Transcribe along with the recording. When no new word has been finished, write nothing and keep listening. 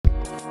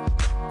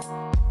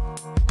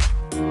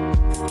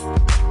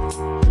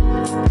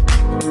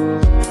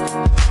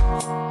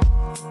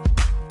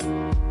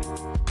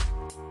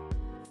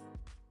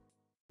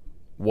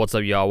What's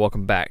up, y'all?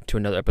 Welcome back to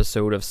another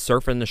episode of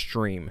Surfing the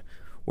Stream,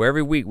 where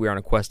every week we are on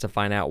a quest to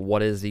find out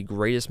what is the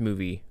greatest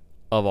movie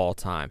of all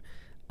time.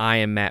 I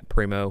am Matt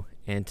Primo,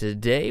 and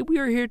today we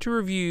are here to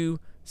review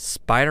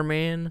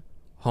Spider-Man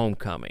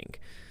Homecoming.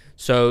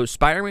 So,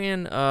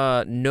 Spider-Man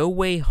No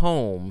Way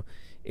Home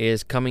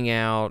is coming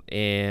out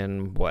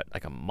in,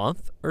 like a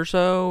month or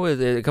so?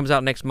 It comes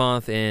out next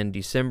month in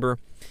December,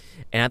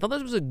 and I thought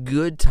this was a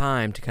good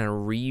time to kind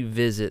of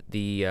revisit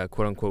the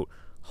quote-unquote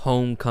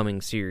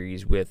Homecoming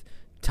series with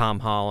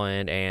Tom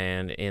Holland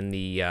and in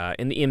the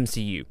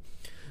MCU.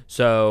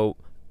 So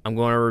I'm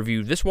going to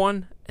review this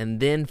one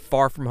and then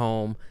Far From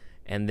Home,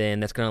 and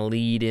then that's going to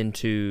lead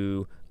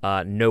into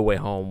No Way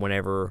Home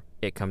whenever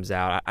it comes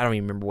out. I don't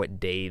even remember what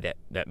day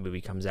that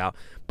movie comes out,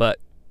 but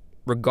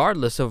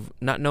regardless of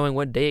not knowing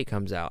what day it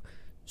comes out,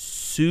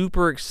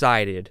 super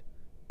excited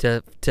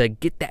to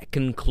get that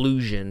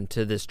conclusion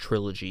to this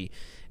trilogy,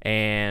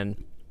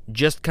 and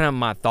just kind of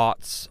my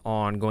thoughts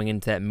on going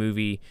into that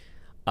movie.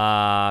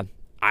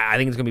 I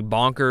think it's going to be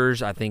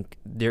bonkers. I think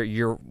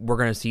we're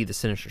going to see the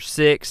Sinister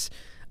Six.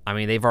 I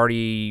mean, they've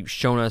already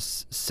shown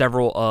us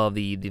several of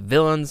the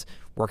villains.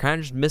 We're kind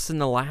of just missing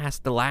the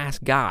last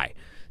guy.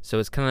 So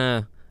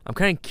I'm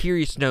kind of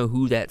curious to know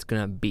who that's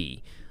going to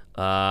be.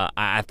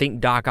 I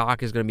think Doc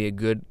Ock is going to be a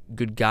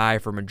good guy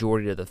for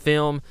majority of the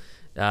film,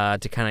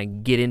 to kind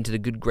of get into the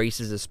good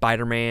graces of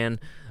Spider-Man.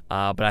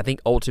 But I think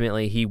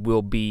ultimately he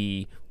will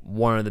be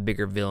one of the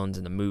bigger villains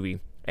in the movie,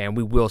 and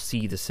we will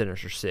see the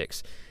Sinister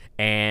Six.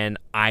 And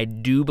I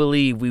do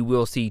believe we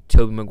will see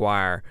Tobey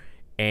Maguire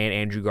and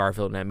Andrew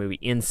Garfield in that movie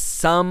in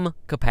some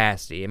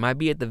capacity. It might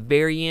be at the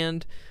very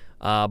end,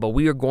 but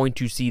we are going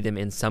to see them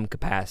in some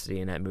capacity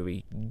in that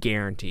movie,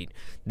 guaranteed.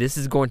 This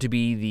is going to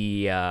be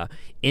the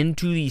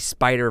Into the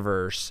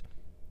Spider-Verse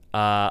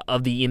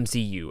of the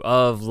MCU,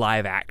 of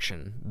live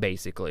action,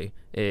 basically,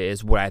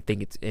 is what I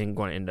think it's going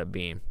to end up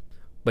being.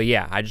 But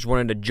yeah, I just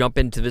wanted to jump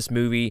into this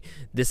movie.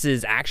 This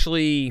is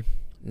actually,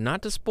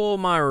 not to spoil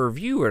my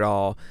review at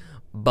all,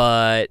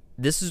 but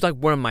this is like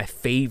one of my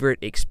favorite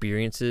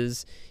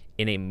experiences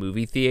in a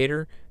movie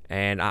theater,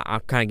 and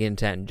I'll kind of get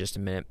into that in just a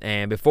minute.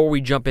 And before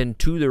we jump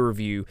into the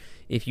review,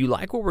 if you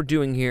like what we're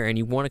doing here and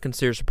you want to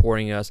consider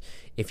supporting us,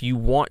 if you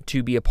want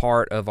to be a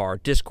part of our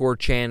Discord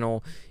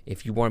channel,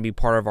 if you want to be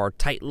part of our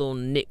tight little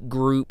knit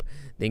group,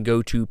 then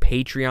go to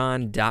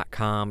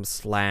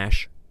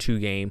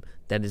patreon.com/2game.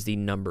 That is the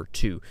number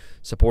 2.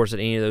 Support us at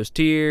any of those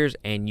tiers,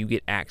 and you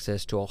get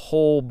access to a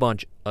whole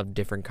bunch of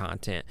different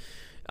content.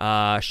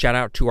 Shout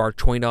out to our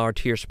 $20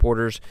 tier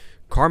supporters: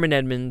 Carmen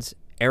Edmonds,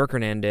 Eric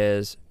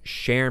Hernandez,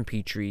 Sharon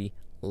Petrie,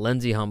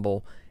 Lindsay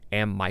Humble,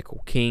 and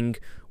Michael King.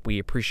 We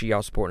appreciate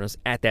y'all supporting us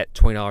at that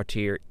 $20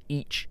 tier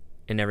each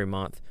and every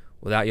month.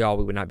 Without y'all,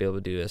 we would not be able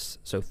to do this,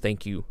 so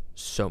thank you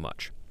so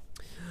much.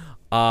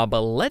 But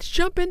let's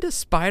jump into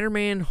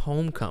Spider-Man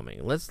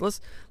Homecoming.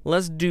 Let's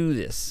do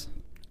this.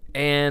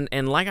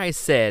 And like I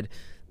said,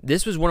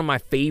 this was one of my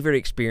favorite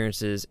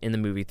experiences in the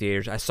movie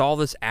theaters. I saw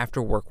this after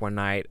work one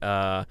night.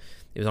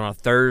 It was on a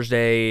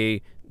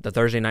Thursday, the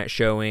Thursday night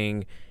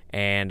showing,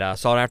 and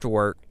saw it after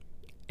work.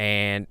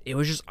 And it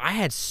was just, I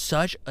had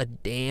such a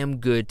damn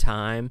good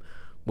time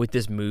with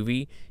this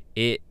movie.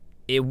 It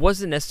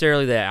wasn't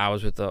necessarily that I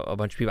was with a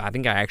bunch of people. I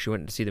think I actually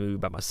went to see the movie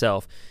by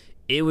myself.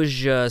 It was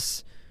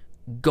just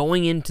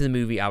going into the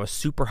movie, I was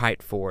super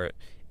hyped for it.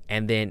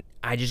 And then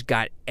I just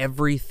got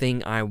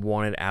everything I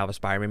wanted out of a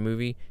Spider-Man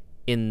movie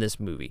in this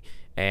movie.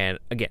 And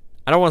again,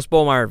 I don't want to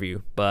spoil my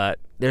review, but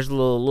there's a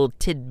little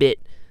tidbit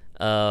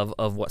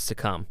of what's to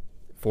come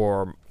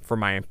for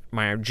my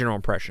general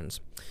impressions.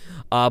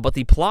 But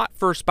the plot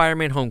for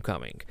Spider-Man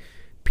Homecoming: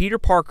 Peter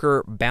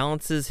Parker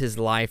balances his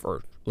life,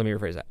 or let me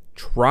rephrase that,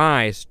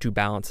 tries to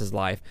balance his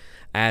life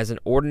as an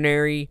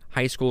ordinary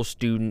high school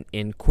student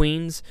in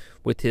Queens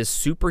with his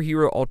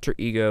superhero alter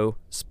ego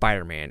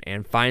Spider-Man,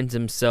 and finds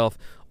himself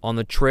on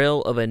the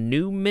trail of a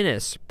new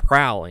menace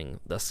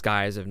prowling the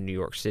skies of New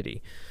York City.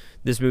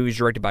 This movie is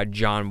directed by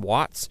John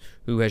Watts,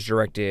 who has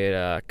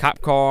directed Cop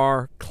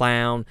Car,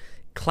 Clown.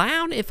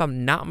 Clown, if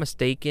I'm not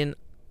mistaken,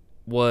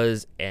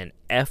 was an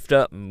effed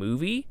up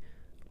movie,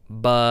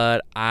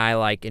 but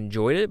I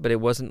enjoyed it, but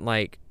it wasn't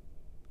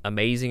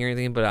amazing or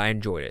anything, but I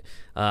enjoyed it.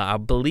 I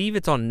believe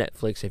it's on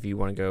Netflix if you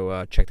want to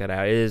go check that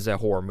out. It is a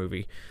horror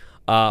movie.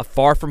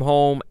 Far From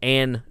Home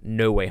and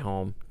No Way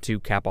Home to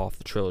cap off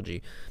the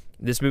trilogy.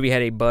 This movie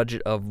had a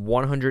budget of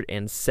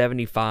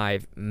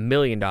 $175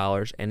 million,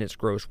 and its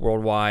gross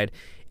worldwide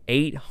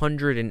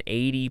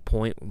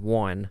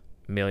 $880.1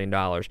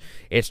 million.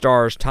 It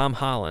stars Tom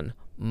Holland,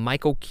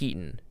 Michael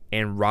Keaton,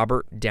 and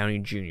Robert Downey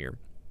Jr.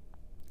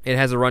 It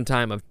has a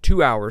runtime of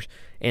 2 hours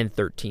and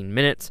 13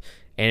 minutes,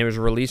 and it was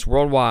released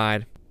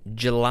worldwide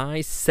July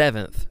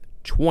 7th,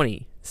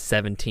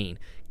 2017.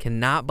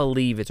 Cannot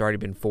believe it's already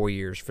been 4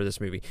 years for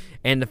this movie.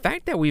 And the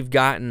fact that we've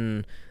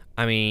gotten,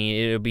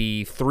 it'll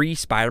be 3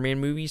 Spider-Man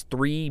movies,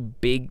 3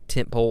 big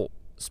tentpole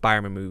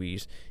Spider-Man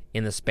movies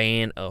in the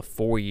span of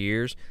 4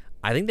 years.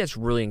 I think that's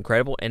really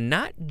incredible, and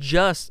not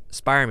just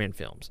Spider-Man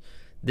films.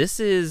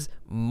 This is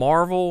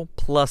Marvel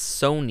plus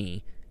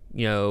Sony,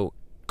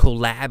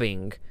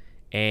 collabing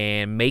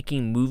and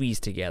making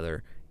movies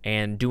together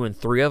and doing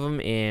 3 of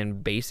them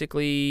in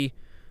basically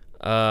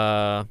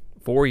 4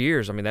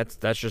 years. I mean,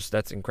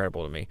 that's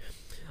incredible to me.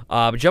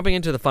 But jumping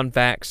into the fun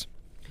facts,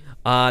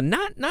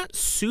 not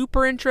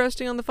super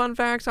interesting on the fun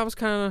facts. I was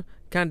kind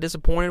of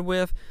disappointed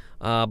with,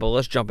 but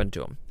let's jump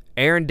into them.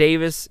 Aaron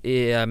Davis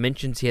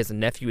mentions he has a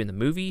nephew in the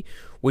movie,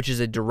 which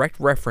is a direct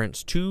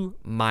reference to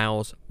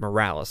Miles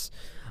Morales.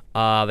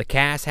 The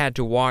cast had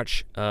to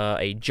watch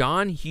a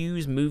John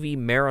Hughes movie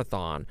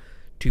marathon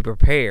to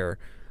prepare,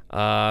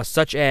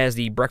 such as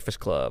The Breakfast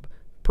Club,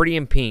 Pretty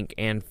in Pink,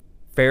 and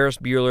Ferris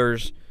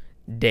Bueller's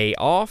Day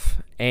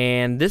Off.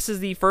 And this is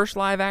the first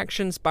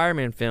live-action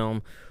Spider-Man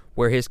film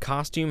where his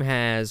costume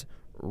has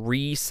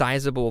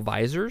resizable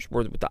visors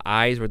with the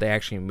eyes where they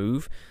actually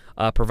move,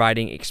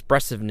 providing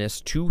expressiveness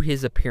to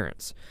his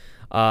appearance.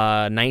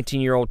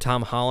 19-year-old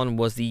Tom Holland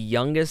was the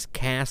youngest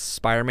cast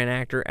Spider-Man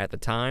actor at the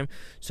time,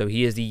 so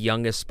he is the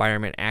youngest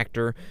Spider-Man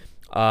actor.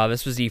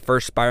 This was the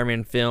first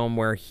Spider-Man film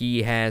where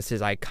he has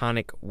his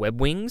iconic web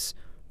wings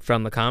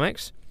from the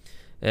comics.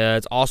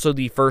 It's also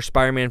the first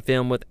Spider-Man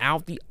film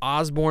without the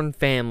Osborn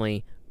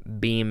family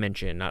being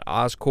mentioned. Not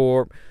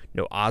Oscorp,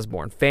 no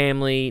Osborn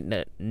family,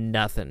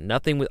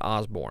 nothing with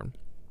Osborn.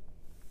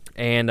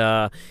 And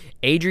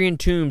Adrian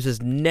Toomes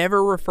is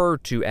never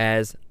referred to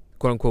as,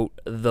 quote-unquote,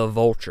 the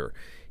Vulture.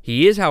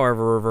 He is,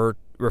 however,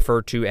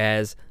 referred to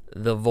as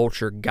the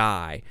Vulture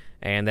Guy,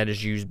 and that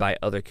is used by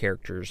other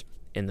characters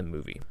in the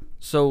movie.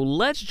 So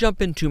let's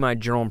jump into my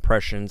general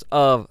impressions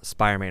of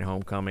Spider-Man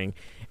Homecoming.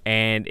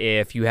 And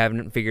if you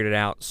haven't figured it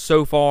out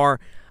so far,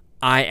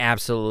 I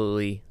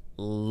absolutely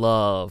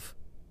love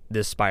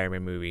this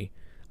Spider-Man movie.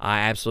 I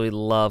absolutely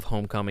love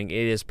Homecoming.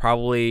 It is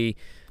probably,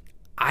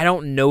 I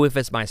don't know if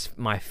it's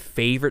my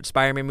favorite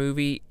Spider-Man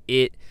movie.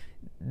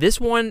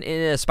 This one,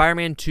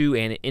 Spider-Man 2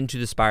 and Into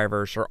the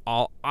Spider-Verse are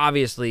all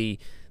obviously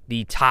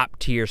the top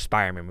tier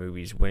Spider-Man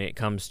movies when it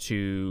comes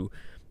to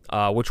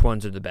which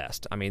ones are the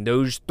best. I mean,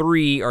 those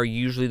 3 are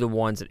usually the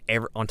ones that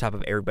on top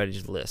of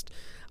everybody's list.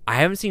 I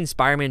haven't seen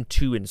Spider-Man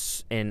 2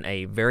 in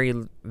a very,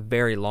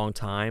 very long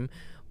time,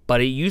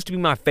 but it used to be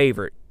my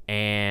favorite,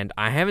 and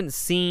I haven't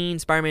seen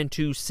Spider-Man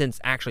 2 since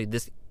actually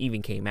this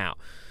even came out.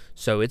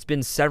 So it's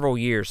been several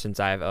years since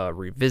I've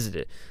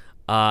revisited.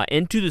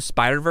 Into the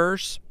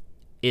Spider-Verse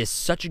is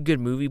such a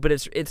good movie, but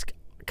it's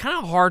kind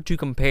of hard to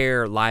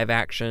compare live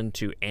action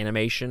to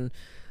animation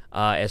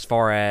as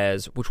far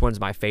as which one's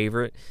my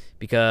favorite,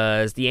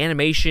 because the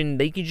animation,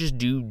 they can just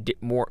do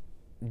more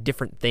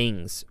different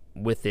things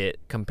with it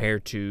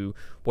compared to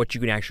what you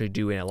can actually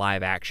do in a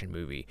live action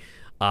movie.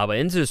 But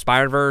Into the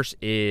Spider-Verse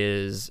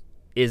is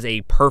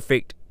a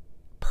perfect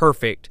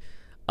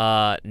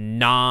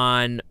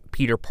non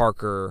Peter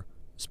Parker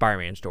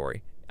Spider-Man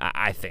story,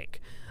 I think,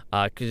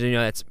 because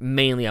that's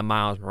mainly a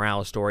Miles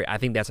Morales story. I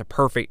think that's a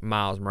perfect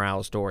Miles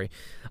Morales story.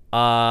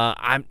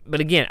 But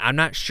again, I'm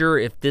not sure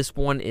if this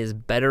one is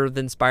better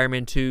than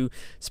Spider-Man 2.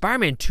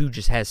 Spider-Man 2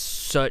 just has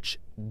such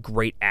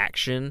great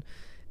action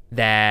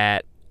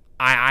that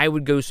I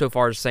would go so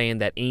far as saying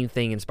that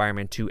anything in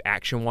Spider-Man 2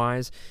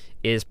 action-wise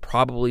is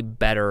probably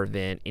better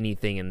than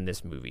anything in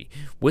this movie,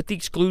 with the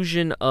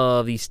exclusion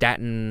of the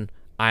Staten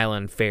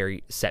Island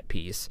ferry set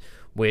piece,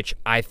 which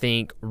I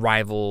think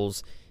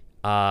rivals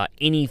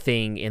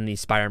anything in the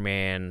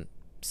Spider-Man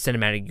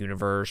cinematic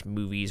universe,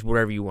 movies,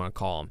 whatever you want to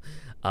call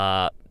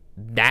them.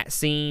 That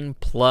scene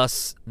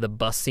plus the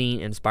bus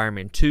scene in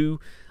Spider-Man 2,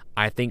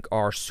 I think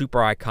are super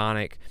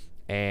iconic,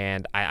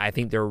 and I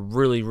think they're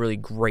really, really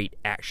great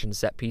action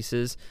set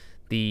pieces.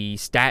 The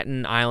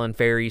Staten Island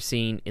ferry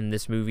scene in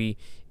this movie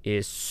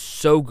is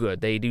so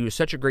good. They do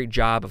such a great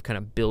job of kind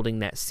of building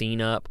that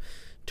scene up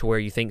to where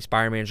you think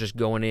Spider-Man's just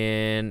going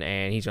in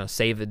and he's going to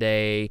save the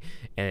day,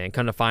 and then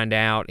come to find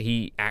out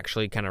he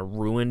actually kind of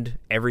ruined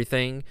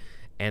everything,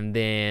 and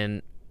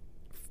then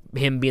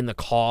him being the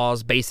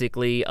cause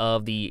basically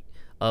of the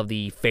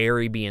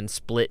ferry being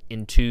split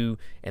in two,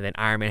 and then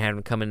Iron Man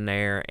having to come in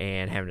there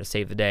and having to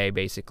save the day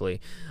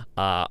basically.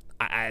 There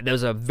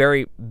was a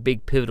very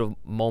big pivotal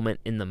moment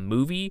in the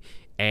movie,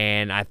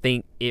 and I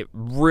think it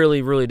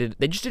really, really did.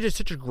 They just did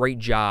such a great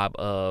job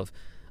of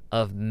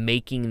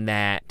making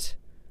that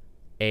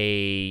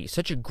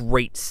such a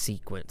great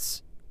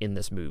sequence in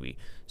this movie.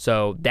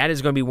 So that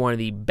is going to be one of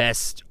the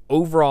best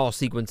overall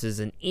sequences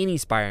in any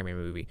Spider-Man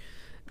movie.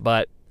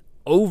 But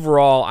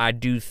overall, I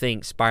do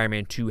think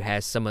Spider-Man 2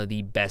 has some of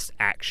the best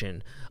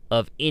action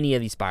of any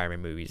of these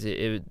Spider-Man movies.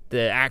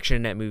 The action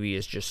in that movie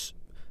is just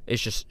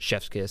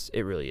chef's kiss.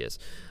 It really is.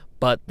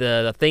 But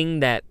the thing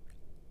that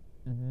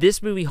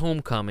this movie,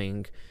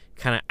 Homecoming,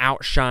 kind of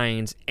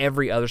outshines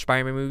every other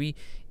Spider-Man movie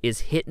is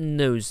hitting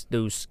those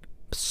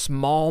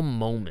small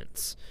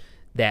moments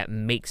that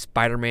make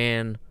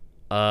Spider-Man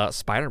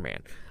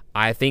Spider-Man.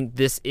 I think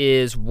this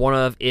is one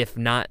of, if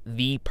not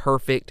the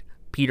perfect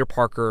Peter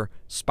Parker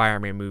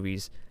Spider-Man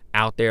movies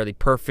out there. The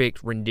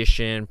perfect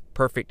rendition,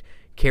 perfect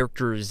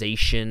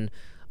characterization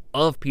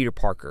of Peter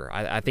Parker.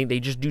 I think they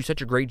just do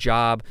such a great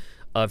job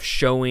of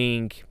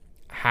showing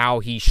how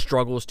he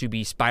struggles to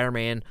be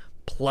Spider-Man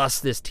plus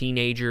this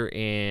teenager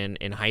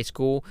in high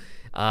school.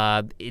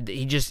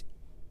 He just,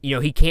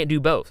 he can't do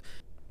both.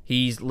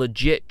 He's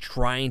legit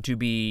trying to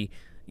be,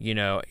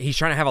 he's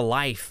trying to have a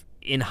life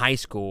in high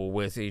school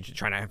with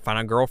trying to find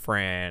a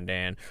girlfriend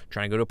and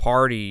trying to go to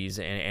parties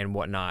and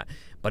whatnot.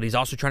 But he's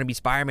also trying to be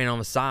Spider-Man on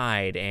the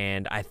side.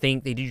 And I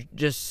think they do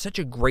just such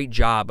a great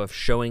job of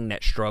showing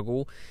that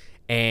struggle.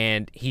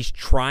 And he's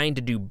trying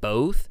to do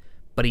both,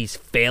 but he's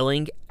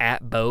failing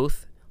at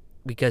both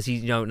because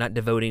he's not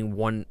devoting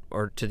one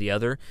or to the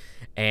other.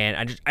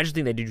 And I just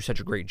think they do such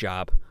a great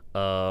job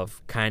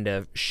of kind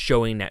of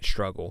showing that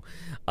struggle.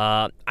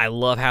 I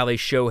love how they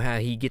show how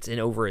he gets in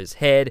over his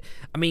head.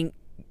 I mean,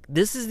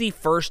 this is the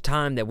first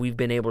time that we've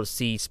been able to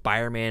see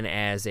Spider-Man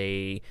as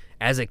a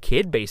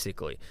kid,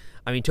 basically.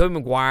 I mean, Tobey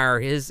Maguire,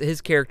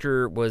 his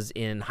character was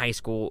in high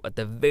school at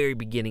the very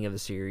beginning of the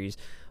series,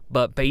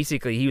 but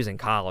basically he was in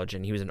college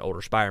and he was an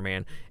older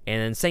Spider-Man.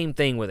 And then same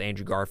thing with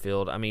Andrew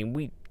Garfield. I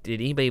mean,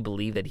 did anybody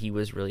believe that he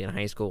was really in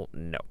high school?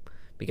 No,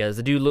 because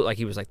the dude looked like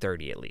he was like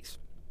 30 at least.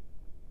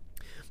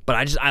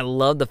 But I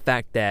love the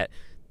fact that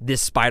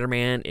this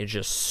Spider-Man is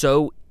just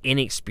so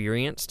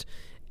inexperienced,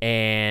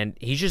 and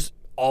he's just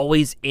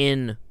always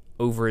in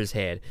over his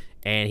head,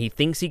 and he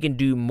thinks he can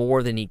do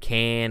more than he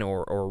can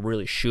or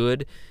really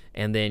should.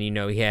 And then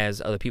he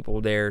has other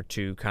people there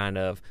to kind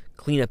of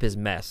clean up his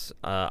mess,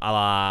 a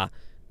la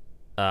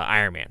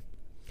Iron Man.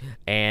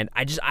 And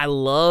I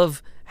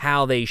love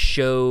how they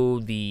show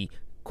the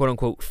quote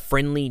unquote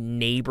friendly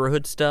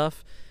neighborhood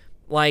stuff.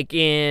 Like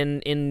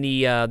in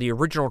the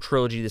original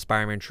trilogy, the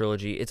Spider-Man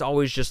trilogy, it's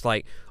always just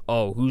like,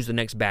 oh, who's the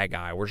next bad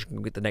guy? We're just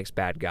gonna get the next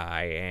bad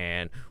guy,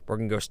 and we're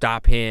gonna go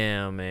stop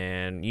him.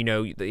 And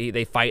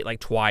they fight like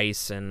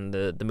twice, and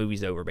the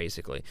movie's over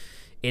basically.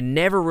 It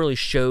never really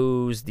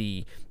shows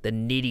the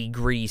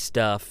nitty-gritty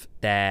stuff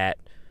that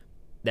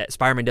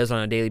Spider-Man does on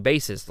a daily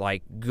basis,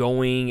 like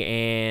going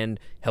and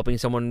helping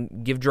someone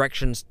give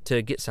directions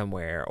to get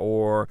somewhere,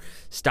 or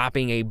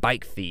stopping a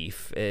bike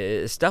thief,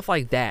 stuff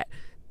like that.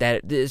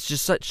 That it's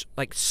just such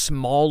like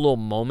small little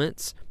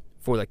moments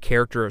for the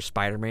character of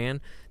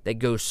Spider-Man that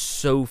goes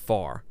so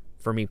far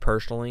for me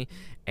personally.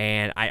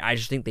 And I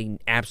just think they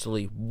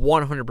absolutely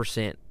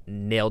 100%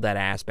 nailed that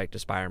aspect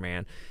of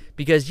Spider-Man.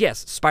 Because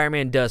yes,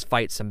 Spider-Man does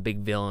fight some big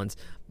villains,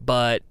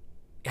 but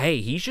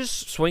hey, he's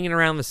just swinging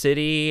around the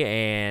city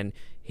and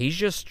he's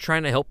just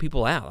trying to help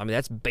people out. I mean,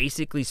 that's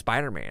basically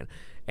Spider-Man.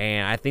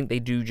 And I think they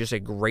do just a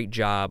great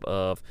job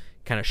of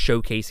kind of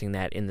showcasing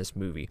that in this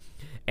movie.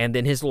 And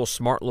then his little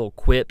smart little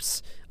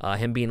quips,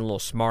 him being a little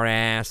smart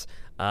ass.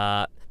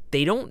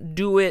 They don't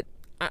do it.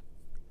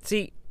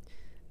 See,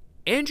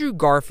 Andrew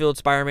Garfield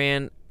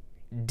Spider-Man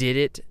did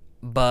it,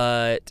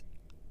 but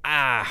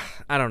I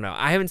don't know.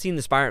 I haven't seen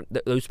those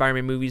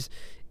Spider-Man movies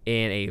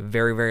in a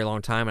very, very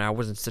long time, and I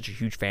wasn't such a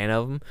huge fan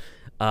of them.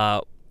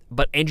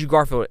 But Andrew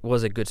Garfield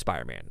was a good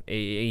Spider-Man.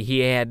 He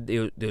had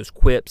those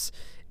quips,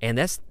 and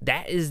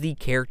that is the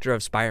character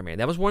of Spider-Man.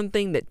 That was one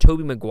thing that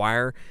Tobey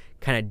Maguire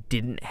kind of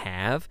didn't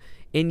have.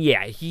 And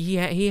yeah, he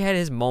had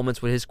his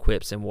moments with his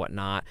quips and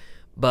whatnot,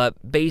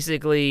 but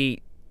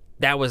basically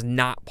that was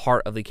not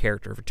part of the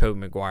character for Tobey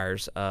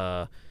Maguire's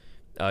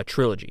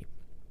trilogy.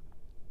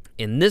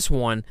 In this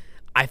one,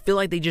 I feel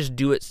like they just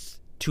do it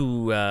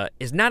to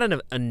it's not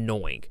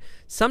annoying.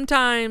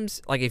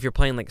 Sometimes, like if you're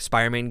playing like a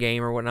Spider-Man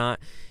game or whatnot,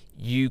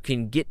 you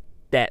can get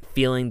that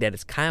feeling that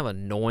it's kind of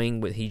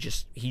annoying with he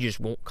just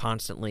won't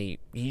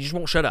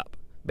shut up,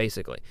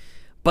 basically.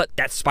 But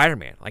that's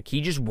Spider-Man. Like,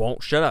 he just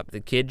won't shut up. The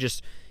kid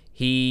just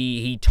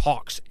he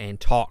talks and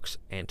talks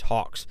and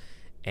talks.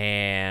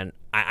 And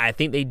I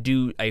think they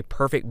do a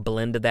perfect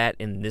blend of that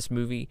in this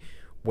movie,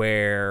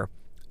 where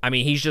I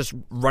mean, he's just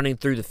running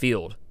through the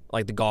field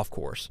like the golf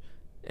course,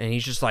 and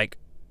he's just like,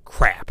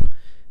 crap,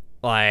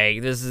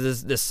 like this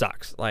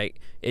sucks. Like,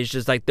 it's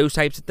just like those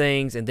types of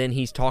things. And then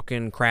he's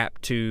talking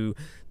crap to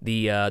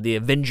the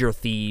Avenger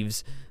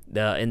thieves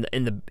in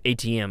the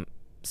ATM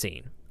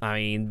scene. I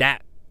mean,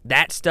 that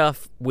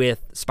stuff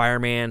with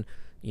Spider-Man,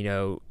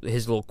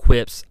 his little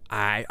quips,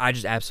 I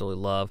just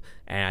absolutely love,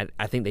 and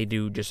I think they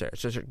do just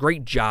such a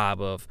great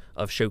job of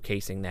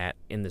showcasing that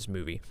in this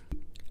movie.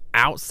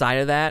 Outside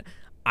of that,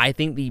 I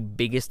think the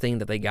biggest thing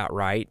that they got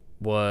right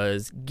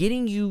was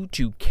getting you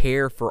to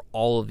care for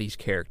all of these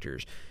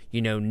characters.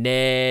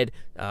 Ned,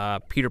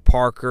 Peter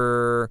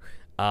Parker,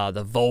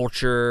 the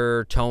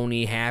Vulture,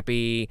 Tony,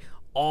 Happy,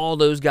 all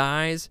those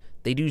guys,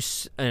 they do,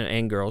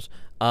 and girls,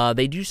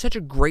 they do such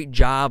a great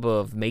job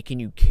of making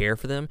you care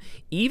for them.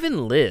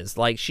 Even Liz,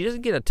 like, she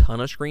doesn't get a ton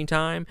of screen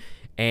time,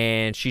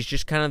 and she's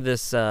just kind of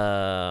this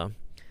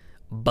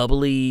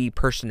bubbly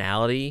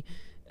personality,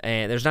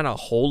 and there's not a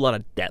whole lot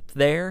of depth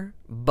there,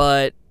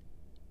 but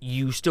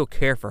you still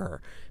care for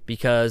her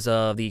because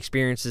of the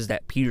experiences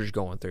that Peter's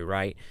going through,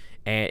 right?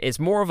 And it's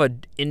more of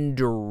an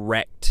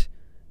indirect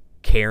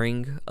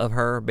caring of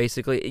her,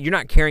 basically. You're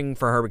not caring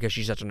for her because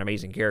she's such an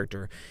amazing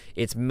character.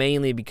 It's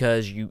mainly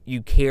because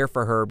you care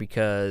for her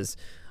because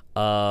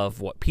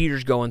of what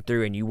Peter's going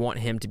through, and you want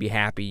him to be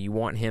happy. You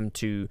want him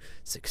to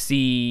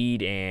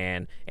succeed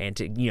and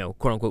to,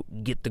 quote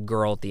unquote, get the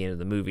girl at the end of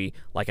the movie,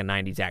 like a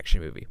 90s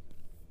action movie.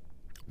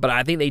 But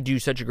I think they do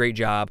such a great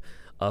job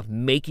of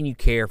making you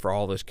care for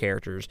all those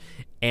characters.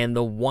 And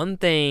the one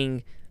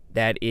thing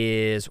that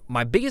is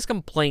my biggest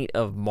complaint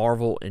of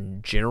Marvel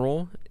in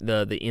general,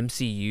 the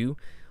MCU,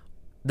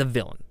 the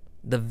villain.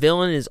 The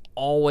villain is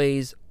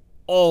always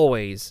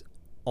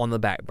on the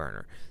back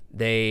burner.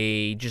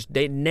 They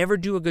never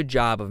do a good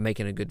job of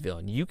making a good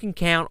villain. You can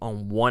count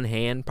on one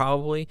hand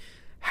probably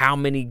how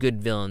many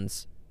good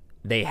villains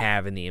they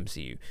have in the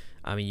MCU.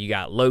 I mean, you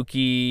got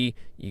Loki,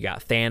 you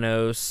got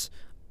Thanos,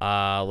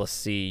 let's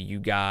see, you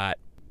got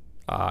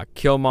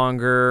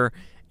Killmonger,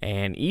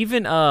 and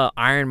even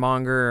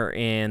Ironmonger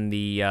in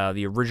the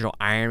original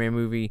Iron Man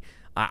movie.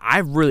 I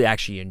really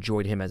actually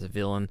enjoyed him as a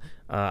villain.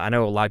 I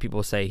know a lot of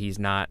people say he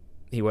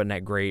wasn't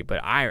that great, but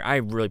I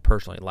really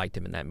personally liked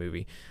him in that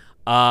movie.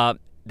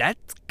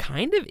 That's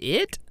kind of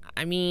it.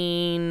 I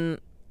mean,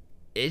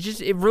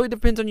 it really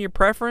depends on your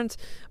preference,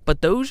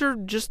 but those are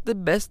just the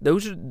best.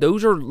 Those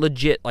are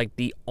legit like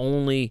the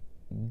only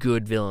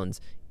good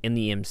villains in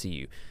the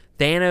MCU.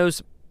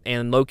 Thanos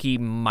and Loki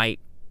might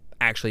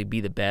actually be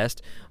the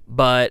best,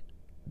 but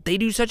they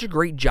do such a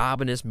great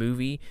job in this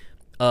movie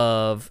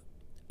of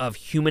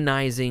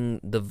humanizing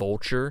the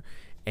Vulture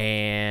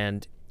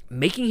and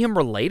making him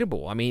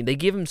relatable. I mean, they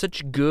give him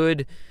such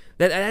good.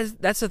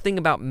 That's the thing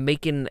about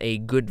making a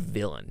good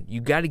villain.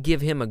 You got to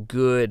give him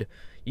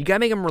you got to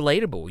make him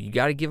relatable. You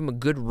got to give him a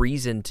good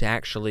reason to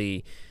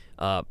actually,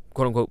 quote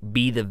unquote,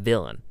 be the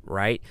villain,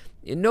 right?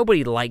 And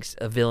nobody likes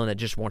a villain that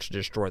just wants to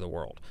destroy the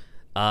world.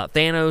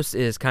 Thanos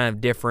is kind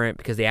of different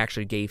because they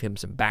actually gave him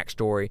some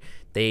backstory.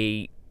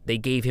 They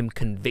gave him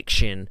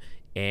conviction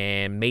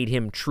and made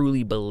him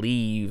truly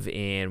believe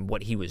in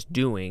what he was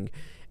doing,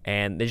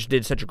 and they just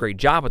did such a great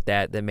job with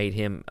that makes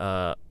him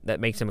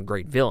a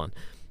great villain.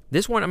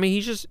 This one, I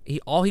mean,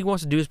 all he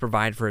wants to do is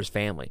provide for his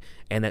family,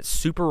 and that's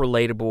super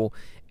relatable.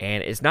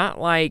 And it's not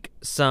like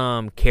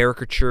some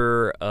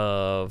caricature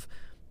of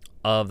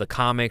the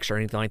comics or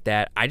anything like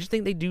that. I just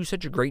think they do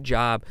such a great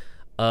job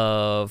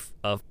of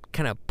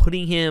kind of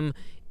putting him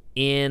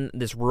in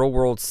this real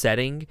world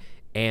setting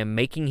and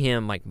making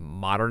him like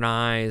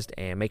modernized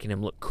and making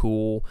him look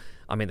cool.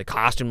 I mean, the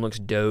costume looks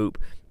dope.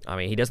 I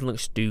mean, he doesn't look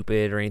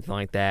stupid or anything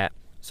like that.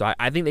 So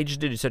I think they just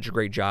did such a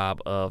great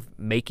job of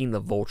making the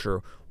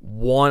Vulture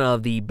one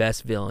of the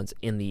best villains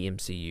in the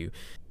MCU.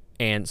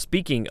 And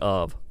speaking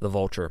of the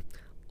Vulture,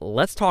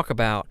 let's talk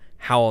about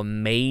how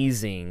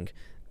amazing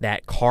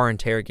that car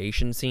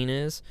interrogation scene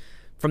is.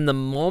 From the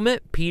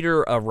moment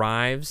Peter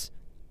arrives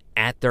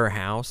at their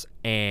house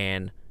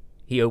and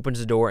he opens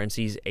the door and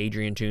sees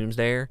Adrian Toomes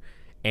there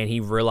and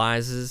he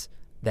realizes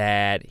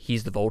that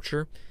he's the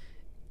Vulture,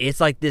 it's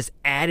like this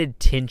added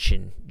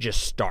tension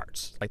just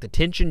starts. Like the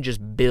tension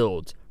just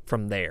builds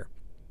from there.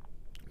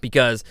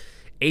 Because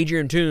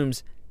Adrian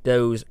Toomes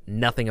knows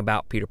nothing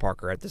about Peter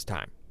Parker at this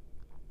time.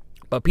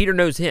 But Peter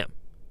knows him,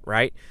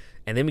 right?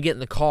 And then we get in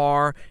the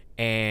car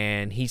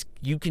and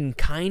you can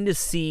kind of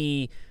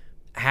see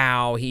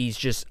how he's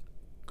just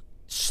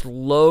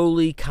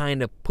slowly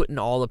kind of putting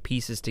all the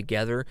pieces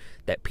together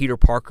that Peter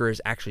Parker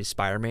is actually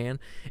Spider-Man.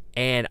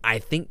 And I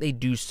think they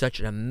do such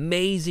an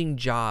amazing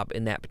job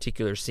in that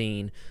particular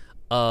scene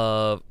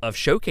of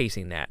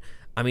showcasing that.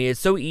 I mean, it's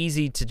so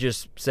easy to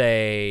just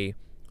say,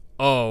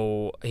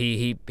 oh,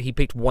 he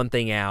picked one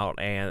thing out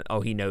and,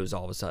 oh, he knows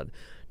all of a sudden.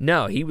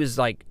 No, he was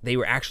like, they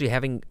were actually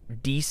having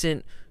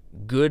decent,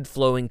 good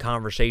flowing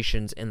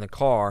conversations in the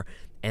car,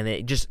 and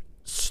it just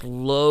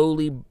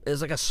slowly,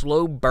 it's like a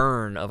slow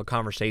burn of a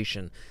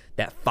conversation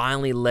that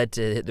finally led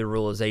to the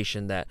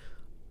realization that,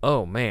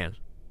 oh man,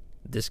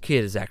 this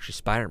kid is actually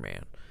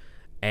Spider-Man.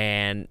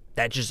 And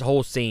that just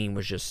whole scene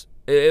was just,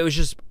 it was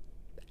just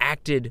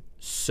acted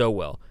so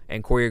well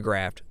and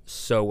choreographed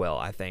so well,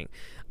 I think.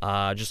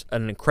 Just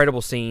an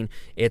incredible scene.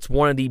 It's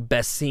one of the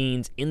best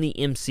scenes in the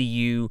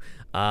MCU.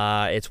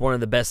 It's one of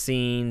the best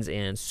scenes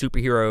in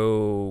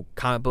superhero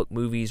comic book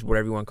movies,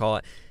 whatever you want to call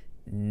it.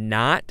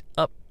 Not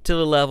up to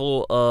the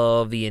level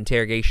of the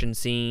interrogation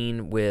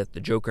scene with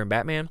the Joker and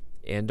Batman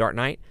in Dark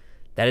Knight.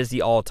 That is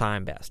the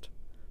all-time best.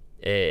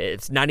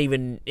 It's not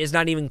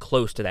even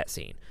close to that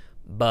scene.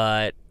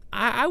 But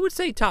I would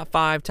say top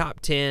 5, top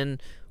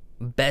 10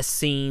 best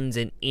scenes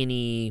in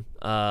any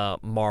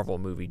Marvel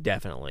movie,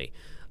 definitely.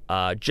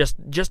 Just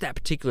that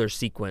particular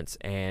sequence,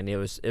 and it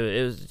was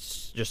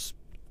just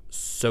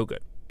so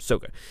good, so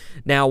good.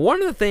 Now,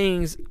 one of the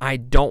things I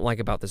don't like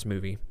about this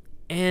movie,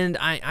 and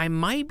I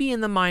might be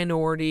in the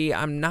minority,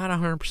 I'm not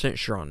 100%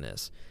 sure on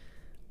this,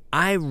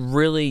 I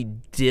really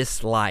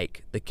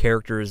dislike the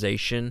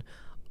characterization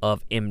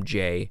of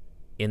MJ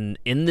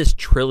in this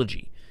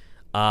trilogy.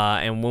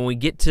 And when we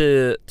get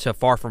to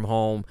Far From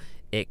Home,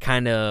 it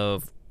kind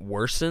of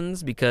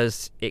worsens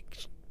because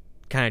it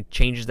kind of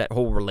changes that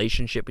whole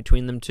relationship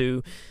between them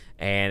two,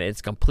 and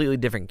it's a completely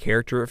different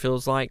character, it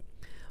feels like.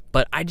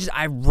 But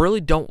I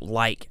really don't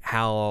like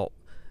how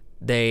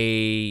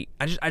I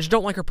just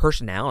don't like her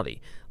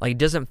personality. Like, it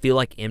doesn't feel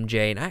like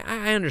MJ, and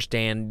I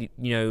understand,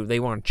 they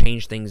want to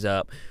change things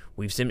up.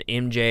 We've seen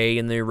MJ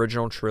in the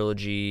original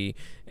trilogy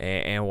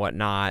and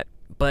whatnot,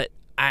 but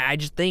I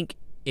just think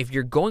if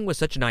you're going with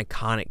such an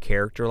iconic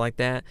character like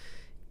that,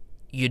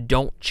 you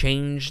don't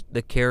change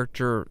the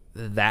character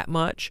that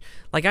much.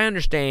 Like, I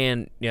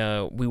understand,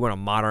 we want to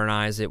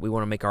modernize it. We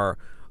want to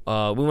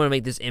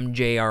make this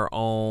MJ our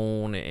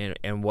own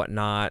and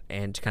whatnot,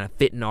 and to kind of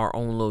fit in our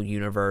own little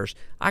universe.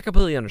 I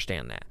completely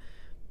understand that.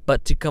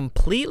 But to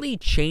completely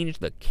change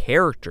the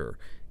character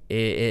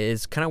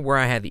is kind of where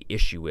I have the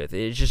issue with.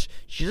 It's just,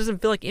 she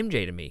doesn't feel like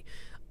MJ to me.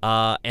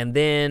 And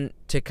then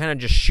to kind of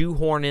just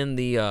shoehorn in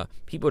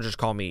people just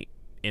call me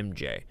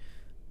MJ.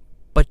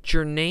 But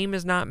your name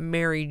is not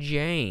Mary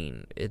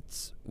Jane.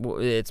 It's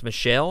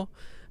Michelle.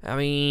 I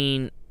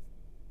mean,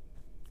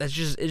 it's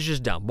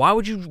just dumb. Why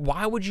would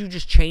you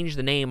just change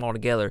the name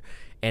altogether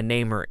and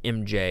name her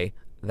MJ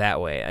that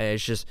way?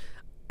 It's just,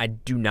 I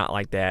do not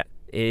like that.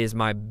 It is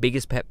my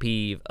biggest pet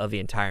peeve of the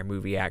entire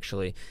movie,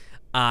 actually.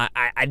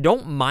 I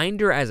don't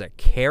mind her as a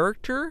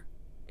character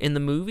in the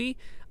movie.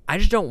 I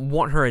just don't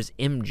want her as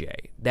MJ.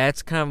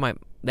 That's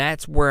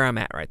that's where I'm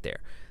at right there.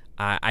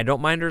 I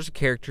don't mind her as a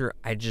character.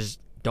 I just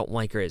don't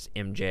like her as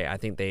MJ.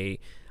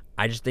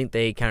 I just think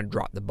they kind of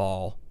dropped the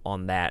ball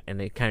on that, and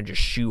they kind of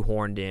just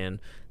shoehorned in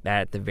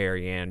that at the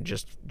very end,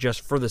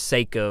 just for the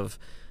sake of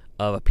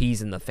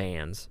appeasing the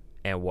fans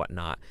and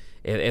whatnot.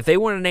 If they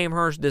want to name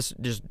her this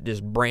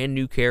brand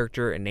new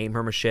character and name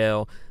her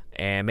Michelle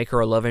and make her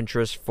a love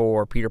interest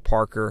for Peter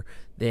Parker,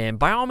 then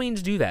by all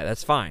means do that.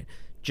 That's fine.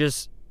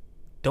 Just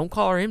don't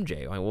call her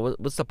MJ. Like,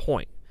 what's the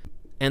point?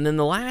 And then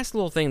the last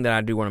little thing that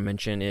I do want to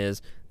mention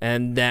is,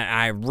 and that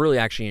I really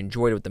actually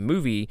enjoyed with the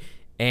movie,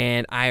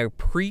 and I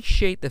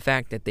appreciate the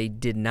fact that they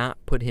did not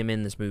put him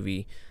in this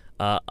movie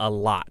a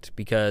lot,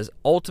 because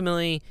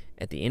ultimately,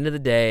 at the end of the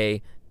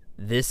day,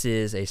 this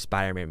is a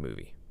Spider-Man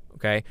movie,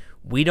 okay?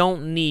 We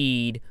don't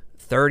need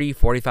 30,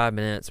 45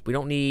 minutes. We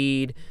don't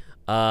need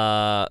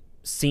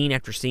scene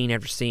after scene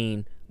after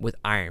scene with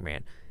Iron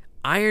Man.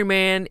 Iron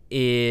Man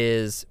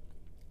is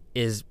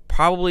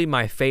probably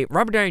my favorite.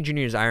 Robert Downey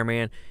Jr.'s Iron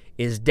Man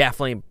is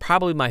definitely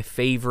probably my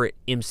favorite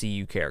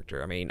MCU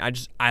character. I mean,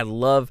 I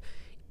love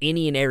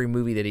any and every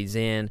movie that he's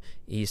in.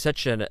 He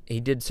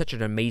did such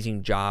an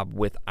amazing job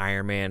with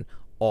Iron Man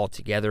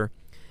altogether.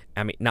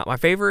 I mean, not my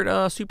favorite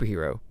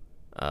superhero.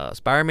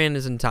 Spider-Man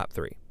is in the top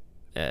 3,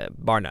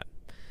 bar none.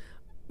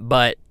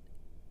 But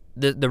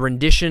the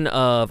rendition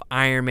of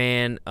Iron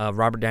Man of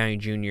Robert Downey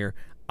Jr.,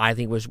 I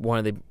think, was one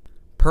of the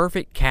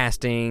perfect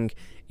casting,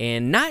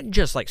 and not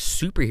just like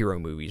superhero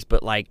movies,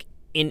 but like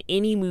in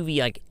any movie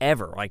like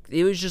ever. Like,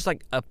 it was just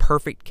like a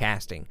perfect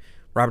casting,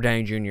 Robert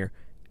Downey Jr.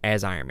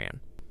 as Iron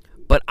Man.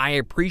 But I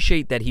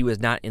appreciate that he was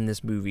not in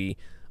this movie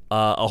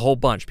a whole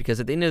bunch,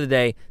 because at the end of the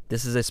day,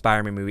 this is a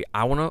Spider-Man movie.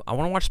 I want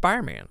to watch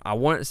Spider-Man. I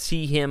want to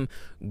see him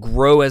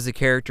grow as a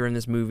character in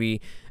this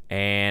movie,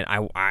 and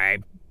I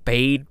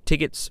paid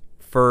tickets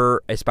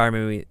for a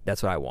Spider-Man movie.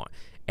 That's what I want.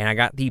 And I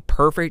got the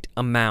perfect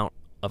amount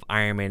of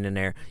Iron Man in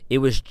there. It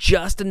was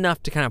just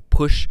enough to kind of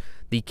push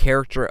the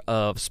character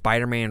of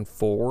Spider-Man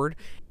forward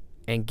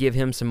and give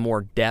him some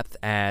more depth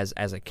as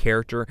a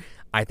character.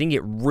 I think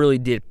it really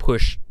did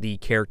push the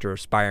character of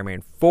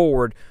Spider-Man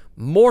forward,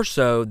 more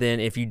so than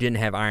if you didn't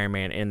have Iron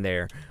Man in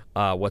there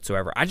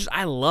whatsoever.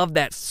 I love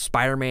that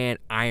Spider-Man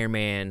Iron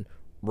Man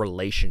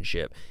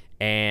relationship,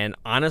 and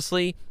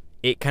honestly,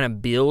 it kind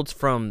of builds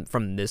from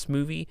this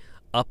movie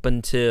up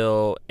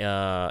until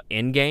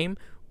Endgame,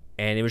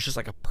 and it was just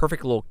like a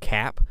perfect little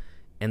cap.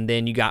 And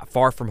then you got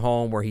Far From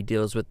Home, where he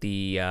deals with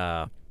the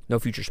no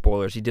future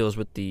spoilers. He deals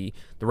with the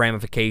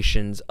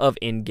ramifications of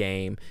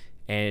Endgame,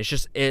 and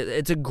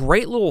it's a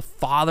great little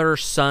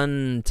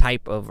father-son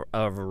type of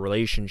a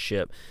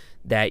relationship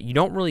that you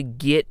don't really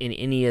get in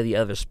any of the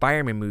other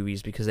Spider-Man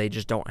movies, because they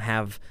just don't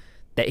have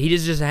that. He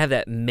doesn't have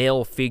that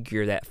male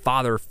figure, that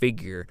father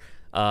figure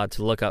to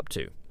look up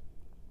to.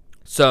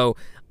 So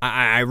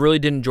I really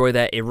did enjoy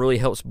that. It really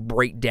helps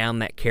break down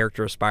that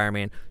character of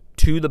Spider-Man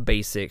to the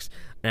basics.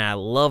 And I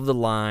love the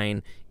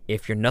line,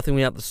 "If you're nothing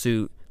without the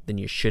suit, then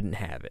you shouldn't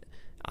have it."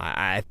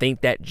 I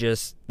think that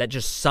just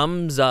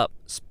sums up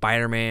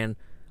Spider-Man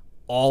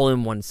all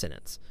in one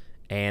sentence.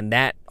 And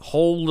that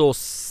whole little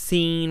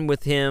scene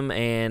with him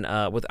and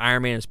with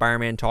Iron Man and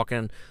Spider-Man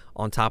talking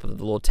on top of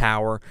the little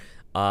tower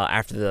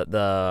after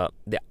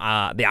the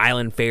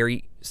island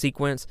ferry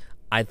sequence,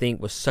 I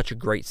think was such a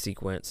great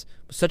sequence,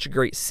 such a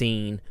great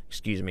scene,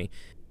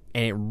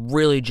 and it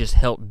really just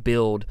helped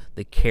build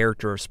the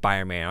character of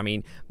Spider-Man. I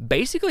mean,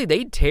 basically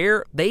they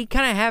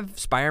kind of have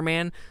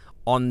Spider-Man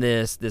on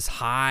this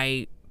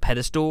high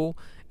pedestal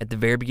at the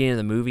very beginning of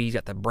the movie. He's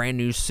got the brand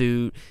new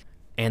suit,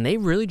 and they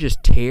really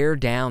just tear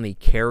down the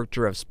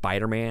character of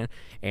Spider-Man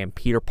and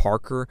Peter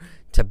Parker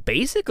to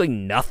basically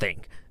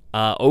nothing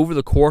over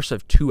the course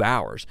of 2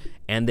 hours,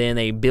 and then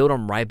they build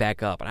them right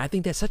back up. And I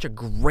think that's such a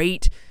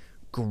great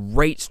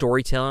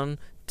storytelling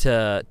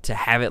to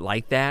have it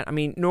like that. I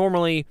mean,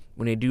 normally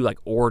when they do like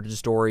origin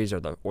stories or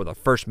the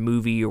first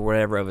movie or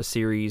whatever of a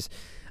series,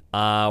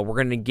 we're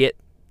gonna get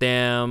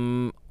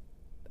them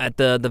at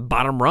the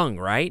bottom rung,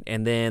 right?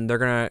 And then they're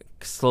gonna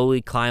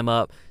slowly climb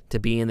up to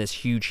being this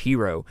huge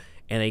hero.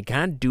 And they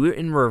kind of do it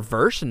in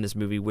reverse in this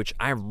movie, which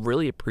I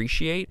really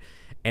appreciate.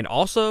 And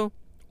also,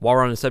 while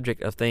we're on the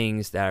subject of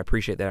things that I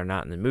appreciate that are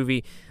not in the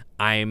movie,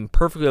 I'm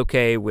perfectly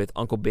okay with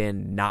Uncle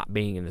Ben not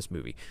being in this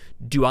movie.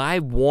 Do I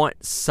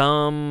want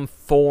some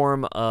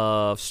form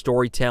of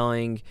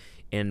storytelling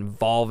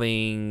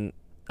involving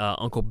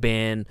Uncle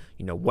Ben?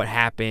 You know, what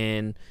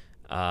happened?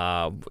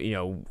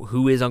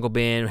 Who is Uncle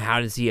Ben? How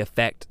does he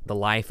affect the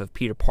life of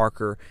Peter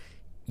Parker?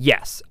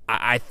 Yes,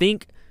 I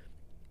think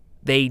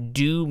they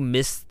do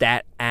miss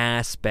that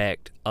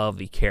aspect of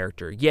the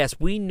character. Yes,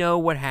 we know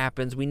what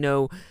happens. We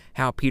know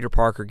how Peter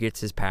Parker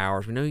gets his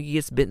powers. We know he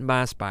gets bitten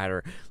by a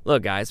spider.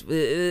 Look, guys,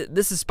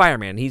 this is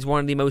Spider-Man. He's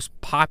one of the most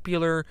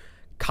popular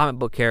comic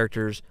book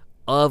characters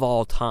of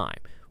all time.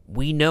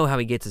 We know how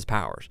he gets his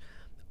powers.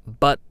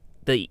 But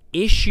the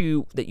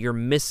issue that you're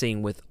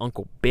missing with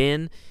Uncle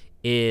Ben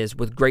is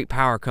with great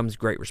power comes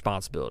great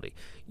responsibility.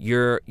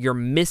 You're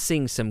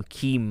missing some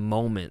key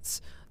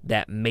moments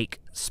that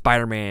make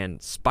Spider-Man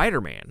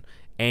Spider-Man.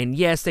 And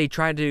yes, they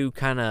try to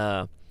kind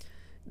of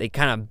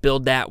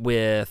build that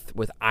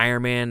with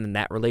Iron Man and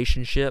that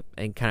relationship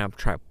and kind of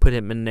try to put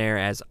him in there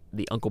as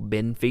the Uncle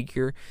Ben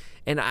figure.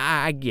 And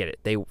I get it.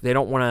 They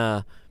don't want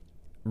to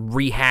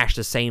rehash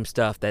the same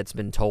stuff that's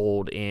been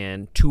told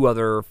in 3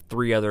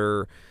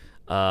 other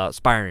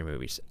Spider-Man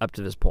movies up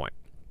to this point.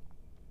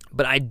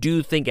 But I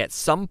do think at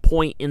some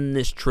point in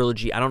this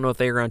trilogy, I don't know if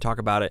they're going to talk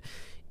about it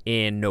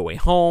in No Way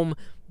Home,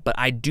 but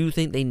I do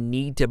think they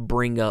need to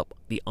bring up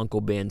the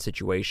Uncle Ben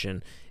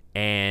situation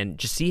and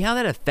just see how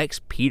that affects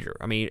Peter.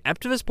 I mean, up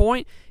to this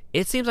point,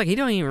 it seems like he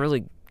don't even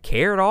really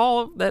care at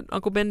all that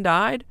Uncle Ben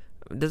died.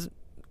 That's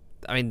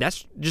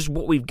just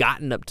what we've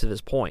gotten up to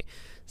this point.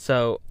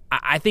 So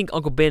I think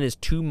Uncle Ben is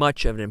too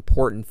much of an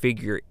important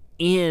figure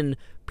in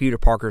Peter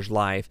Parker's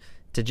life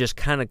to just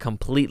kind of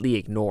completely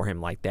ignore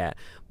him like that.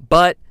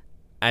 But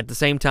at the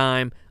same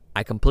time,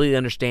 I completely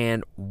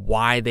understand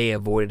why they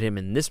avoided him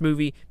in this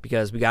movie,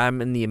 because we got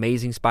him in the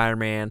Amazing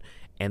Spider-Man,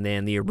 and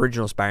then the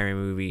original Spider-Man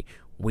movie,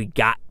 we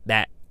got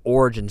that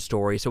origin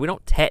story. So we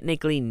don't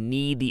technically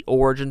need the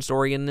origin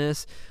story in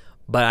this,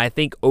 but I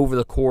think over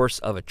the course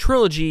of a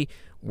trilogy,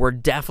 we're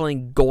definitely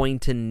going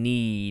to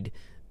need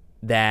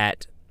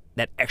that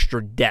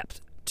extra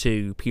depth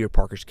to Peter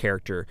Parker's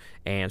character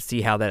and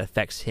see how that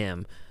affects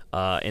him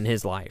in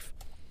his life.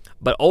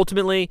 But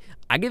ultimately,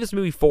 I give this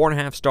movie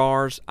 4.5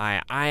 stars.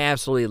 I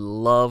absolutely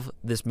love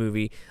this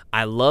movie.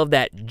 I love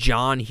that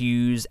John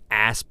Hughes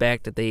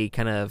aspect that they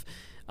kind of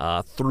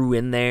threw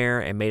in there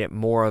and made it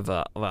more of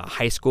a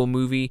high school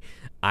movie.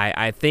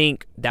 I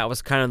think that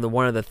was kind of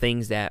one of the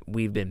things that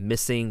we've been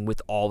missing with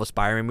all the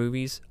Spider-Man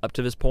movies up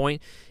to this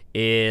point,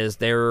 is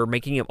they're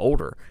making him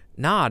older.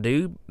 Nah,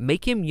 dude,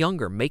 make him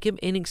younger. Make him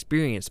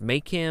inexperienced.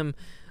 Make him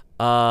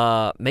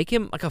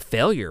like a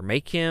failure.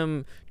 Make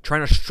him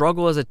trying to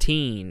struggle as a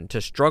teen, to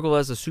struggle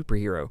as a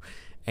superhero.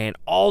 And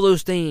all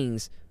those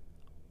things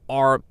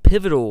are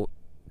pivotal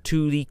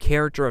to the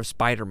character of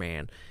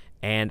Spider-Man.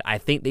 And I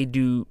think they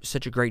do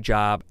such a great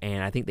job,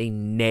 and I think they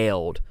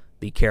nailed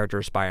the character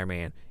of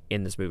Spider-Man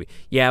in this movie.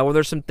 Yeah, well,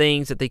 there's some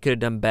things that they could have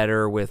done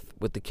better with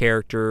the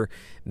character.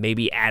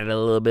 Maybe added a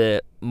little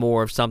bit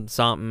more of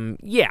something.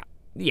 Yeah.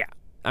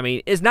 I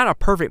mean, it's not a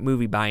perfect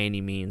movie by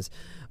any means,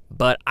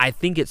 but I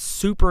think it's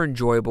super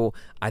enjoyable.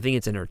 I think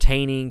it's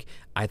entertaining.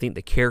 I think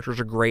the characters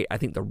are great. I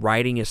think the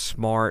writing is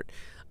smart.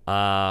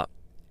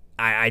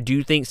 I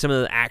do think some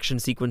of the action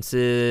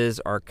sequences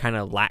are kind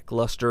of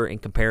lackluster in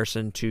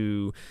comparison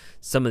to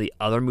some of the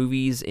other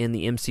movies in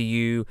the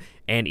MCU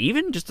and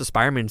even just the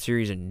Spider-Man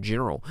series in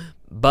general.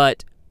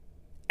 But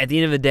at the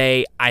end of the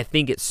day, I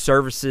think it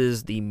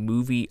services the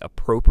movie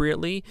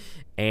appropriately,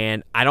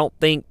 and I don't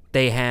think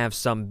they have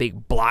some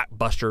big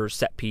blockbuster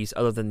set piece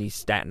other than the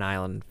Staten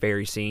Island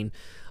ferry scene.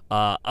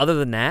 Other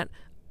than that,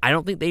 I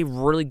don't think they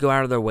really go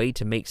out of their way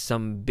to make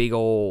some big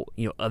old,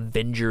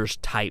 Avengers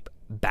type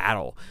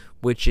battle,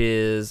 which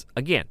is,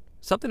 again,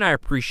 something I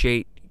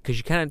appreciate, because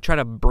you kind of try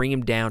to bring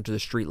him down to the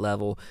street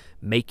level,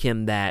 make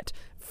him that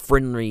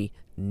friendly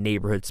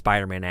neighborhood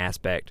Spider-Man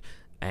aspect.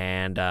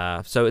 And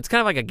so it's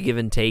kind of like a give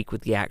and take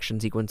with the action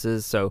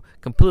sequences, so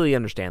completely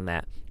understand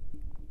that.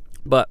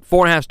 But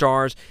 4.5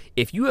 stars.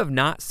 If you have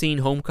not seen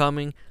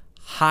Homecoming,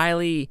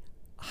 highly,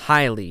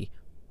 highly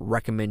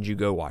recommend you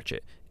go watch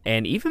it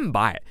and even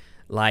buy it.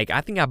 Like,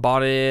 I think I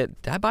bought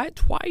it. Did I buy it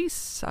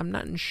twice? I'm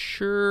not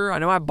sure. I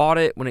know I bought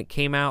it when it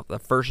came out the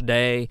first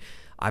day.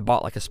 I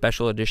bought like a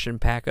special edition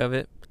pack of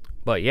it.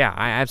 But yeah,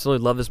 I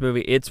absolutely love this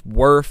movie. It's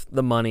worth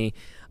the money.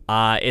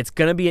 It's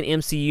going to be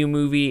an MCU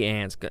movie,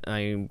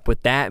 and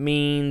what that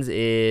means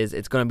is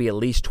it's going to be at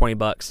least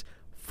 $20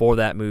 for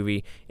that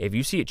movie. If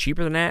you see it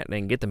cheaper than that,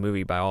 then get the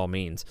movie by all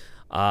means.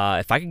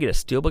 If I could get a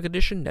Steelbook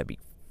edition, that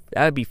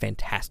would be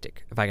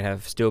fantastic. If I could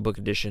have a Steelbook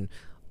edition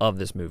of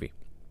this movie.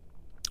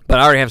 But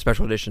I already have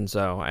special edition,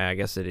 so I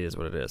guess it is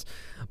what it is.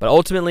 But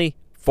ultimately,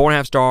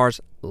 4.5 stars.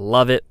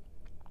 Love it.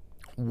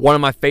 One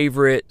of my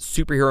favorite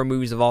superhero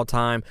movies of all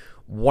time.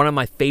 One of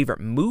my favorite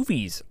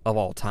movies of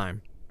all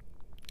time.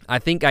 I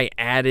think I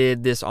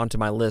added this onto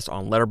my list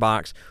on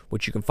Letterboxd,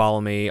 which you can follow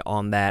me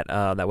on that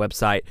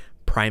website,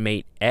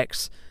 Primate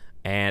X.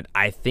 And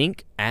I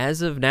think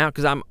as of now,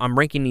 because I'm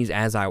ranking these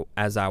as I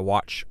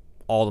watch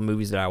all the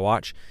movies that I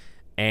watch,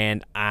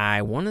 and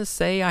I want to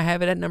say I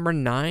have it at number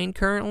 9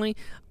 currently.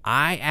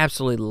 I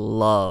absolutely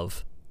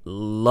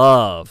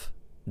love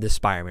this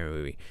Spider-Man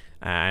movie.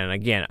 And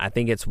again, I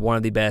think it's one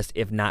of the best,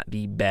 if not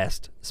the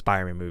best,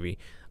 Spider-Man movie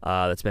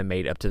that's been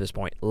made up to this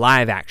point.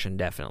 Live action,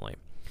 definitely.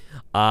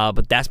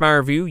 But that's my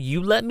review.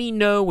 You let me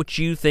know what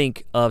you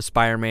think of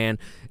Spider-Man.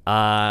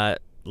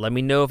 Let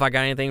me know if I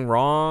got anything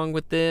wrong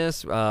with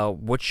this.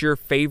 What's your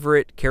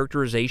favorite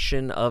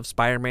characterization of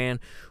Spider-Man?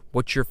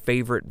 What's your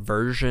favorite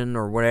version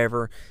or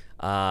whatever?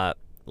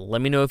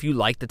 Let me know if you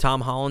like the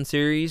Tom Holland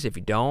series. If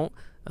you don't,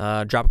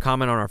 drop a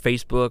comment on our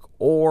Facebook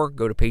or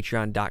go to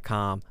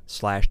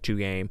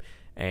patreon.com/2game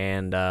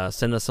and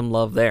send us some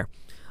love there.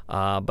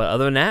 But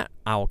other than that,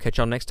 I will catch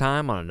y'all next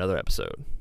time on another episode.